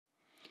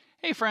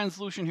Hey friends,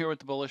 Lucian here with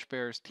the Bullish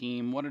Bears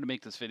team. Wanted to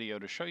make this video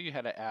to show you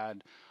how to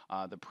add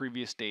the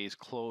previous day's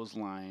close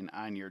line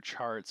on your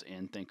charts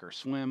in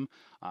ThinkorSwim.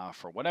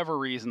 For whatever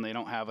reason, they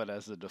don't have it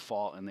as the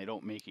default and they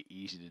don't make it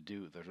easy to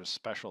do. There's a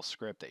special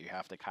script that you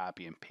have to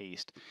copy and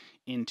paste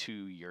into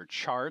your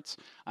charts.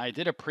 I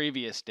did a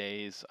previous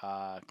day's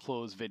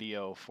close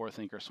video for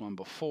ThinkorSwim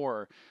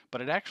before,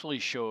 but it actually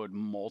showed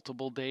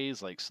multiple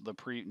days, like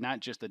not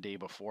just the day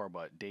before,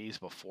 but days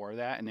before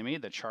that, and it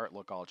made the chart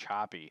look all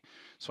choppy.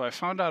 So I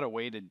found out a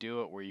way to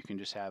do it where you can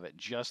just have it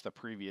just the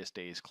previous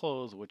day's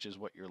close, which is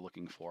what you're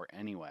looking for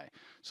anyway.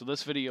 So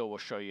this video will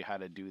show you how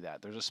to do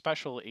that. There's a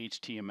special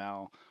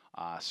HTML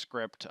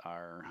script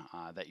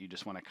that you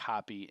just want to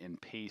copy and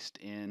paste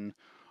in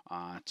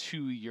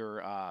to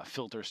your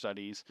filter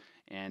studies,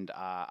 and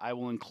I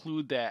will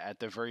include that at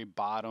the very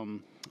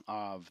bottom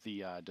of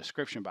the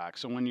description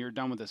box. So when you're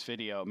done with this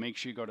video, make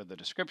sure you go to the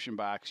description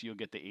box. You'll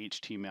get the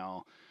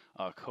HTML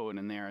code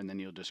in there, and then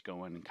you'll just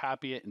go in and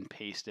copy it and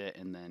paste it,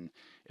 and then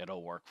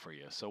it'll work for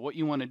you. So what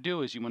you want to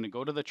do is you want to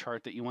go to the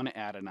chart that you want to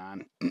add it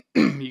on.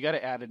 You got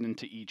to add it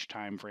into each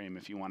time frame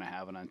if you want to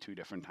have it on 2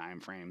 different time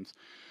frames.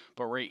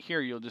 But right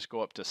here, you'll just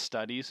go up to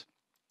Studies.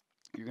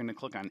 You're going to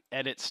click on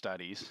Edit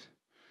Studies,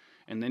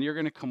 and then you're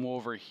going to come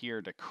over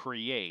here to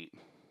Create,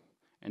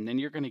 and then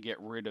you're going to get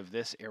rid of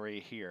this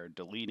area here,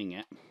 deleting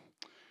it,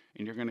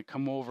 and you're going to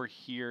come over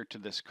here to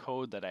this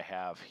code that I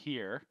have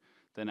here.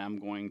 Then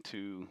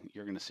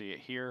you're going to see it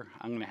here.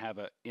 I'm going to have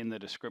it in the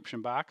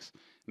description box.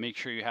 Make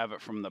sure you have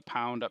it from the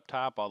pound up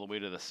top all the way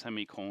to the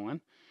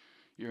semicolon.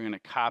 You're going to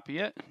copy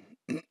it.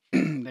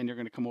 Then you're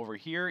going to come over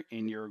here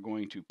and you're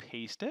going to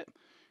paste it.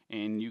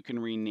 And you can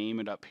rename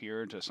it up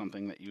here to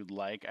something that you'd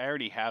like. I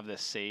already have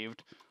this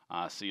saved.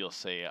 So you'll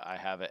say I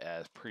have it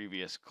as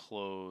previous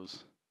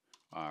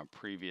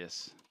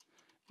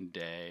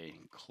day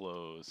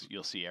close.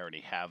 You'll see I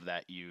already have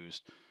that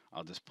used.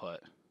 I'll just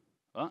put,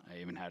 I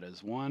even had it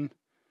as 1,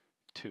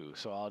 2.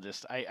 So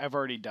I've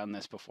already done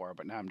this before,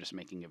 but now I'm just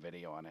making a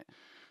video on it.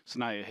 So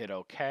now you hit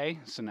OK.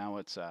 So now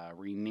it's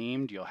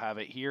renamed. You'll have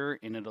it here,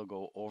 and it'll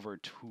go over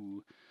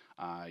to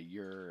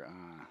your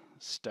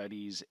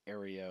studies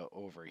area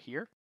over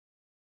here.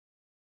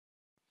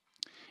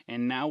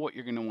 And now what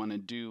you're going to want to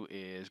do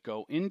is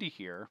go into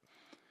here,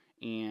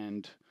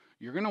 and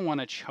you're going to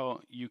want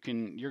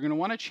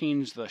to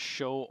change the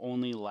show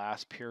only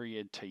last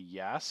period to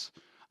yes.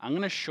 I'm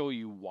going to show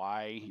you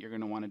why you're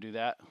going to want to do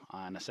that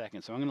in a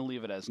second. So I'm going to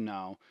leave it as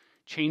no.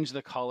 Change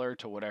the color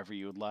to whatever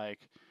you would like.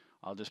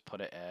 I'll just put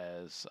it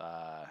as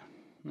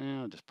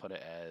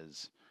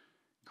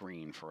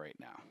green for right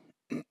now.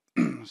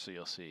 So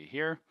you'll see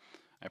here,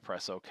 I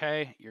press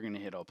OK. You're going to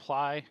hit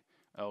apply,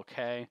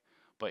 OK.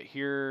 But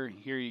here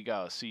you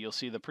go. So you'll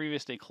see the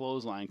previous day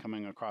close line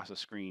coming across the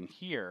screen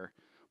here,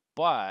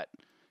 but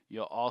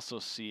you'll also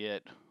see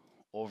it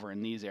over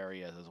in these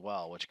areas as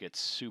well, which gets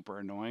super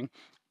annoying.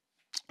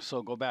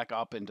 So go back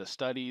up into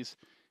Studies,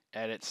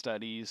 Edit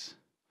Studies,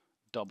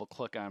 double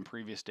click on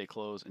Previous Day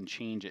Close and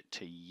change it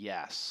to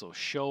yes. So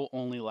show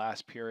only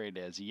last period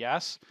as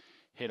yes,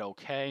 hit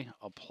OK,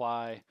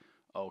 apply,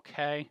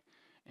 OK,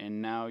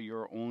 and now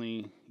you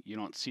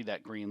don't see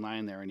that green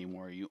line there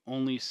anymore. You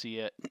only see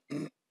it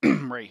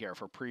right here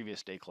for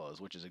Previous Day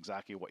Close, which is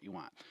exactly what you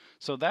want.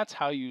 So that's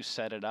how you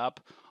set it up.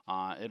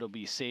 It'll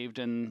be saved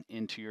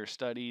into your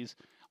studies.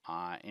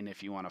 And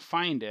if you want to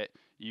find it,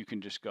 you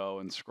can just go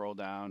and scroll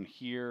down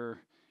here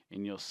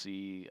and you'll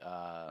see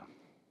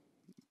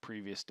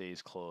previous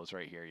day's close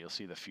right here. You'll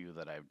see the few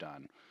that I've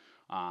done.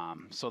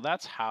 So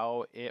that's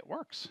how it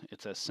works.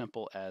 It's as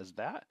simple as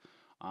that.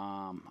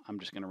 I'm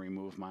just going to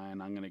remove mine.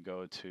 I'm going to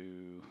go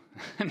to,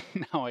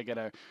 now I got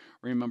to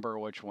remember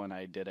which one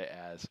I did it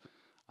as.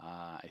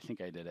 I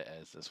think I did it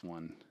as this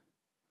one,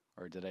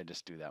 or did I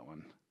just do that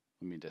one?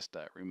 Let me just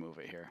remove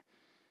it here.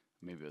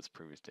 Maybe it's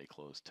previous day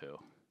close too.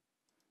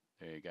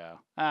 There you go.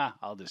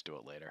 I'll just do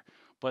it later.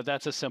 But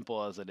that's as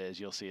simple as it is.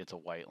 You'll see it's a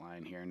white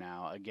line here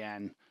now.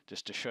 Again,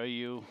 just to show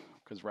you,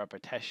 because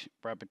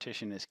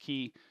repetition is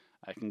key,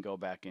 I can go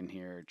back in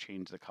here,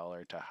 change the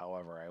color to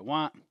however I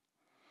want,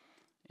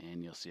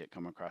 and you'll see it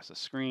come across the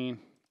screen.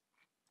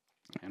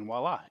 And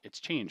voila, it's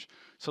changed.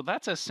 So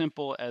that's as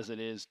simple as it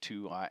is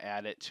to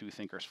add it to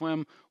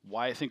ThinkorSwim.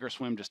 Why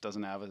ThinkorSwim just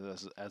doesn't have it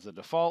as a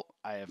default,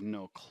 I have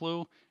no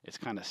clue. It's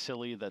kind of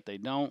silly that they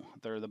don't.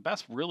 They're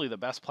really the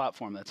best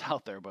platform that's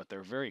out there, but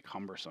they're very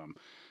cumbersome.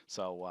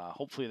 So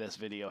hopefully this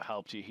video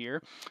helped you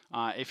here.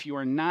 If you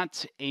are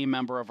not a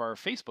member of our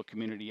Facebook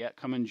community yet,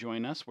 come and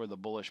join us. We're the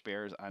Bullish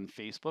Bears on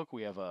Facebook.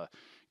 We have a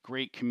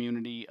great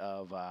community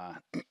of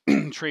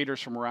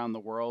traders from around the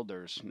world.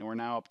 We're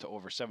now up to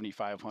over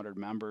 7,500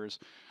 members.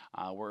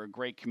 We're a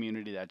great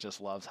community that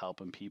just loves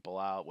helping people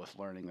out with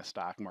learning the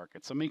stock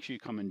market. So make sure you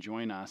come and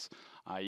join us.